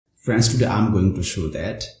Friends, today I'm going to show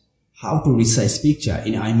that how to resize picture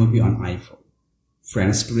in iMovie on iPhone.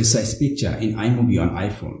 Friends, to resize picture in iMovie on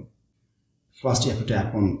iPhone, first you have to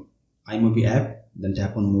tap on iMovie app, then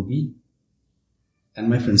tap on Movie, and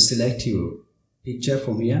my friends, select your picture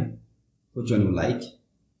from here, which one you like.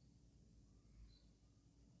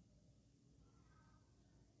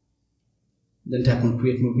 Then tap on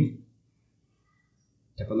Create Movie,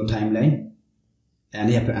 tap on the timeline, and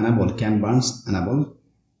you have to enable Canvas, enable.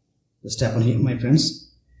 Just tap on here, my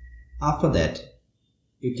friends. After that,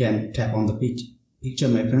 you can tap on the picture,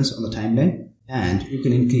 my friends, on the timeline, and you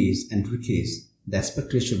can increase and decrease the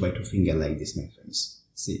aspect ratio by 2 fingers like this, my friends.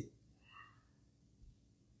 See.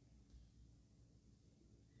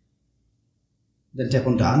 Then tap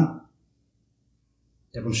on Done.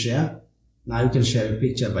 Tap on Share. Now you can share your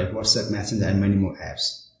picture by WhatsApp, Messenger, and many more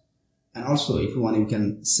apps. And also, if you want, you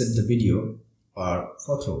can save the video or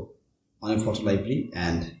photo on your photo library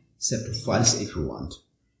and save to files if you want.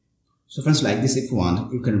 So friends, like this, if you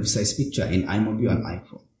want, you can resize picture in iMovie on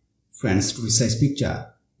iPhone. Friends, to resize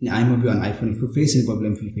picture in iMovie on iPhone, if you face any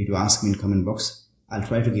problem, feel free to ask me in comment box. I'll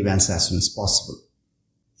try to give answer as soon as possible.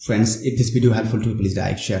 Friends, if this video helpful to you, please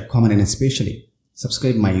like, share, comment, and especially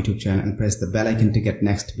subscribe my YouTube channel and press the bell icon to get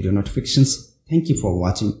next video notifications. Thank you for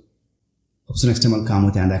watching. Hope so next time I'll come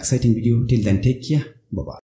with another exciting video. Till then, take care. Bye bye.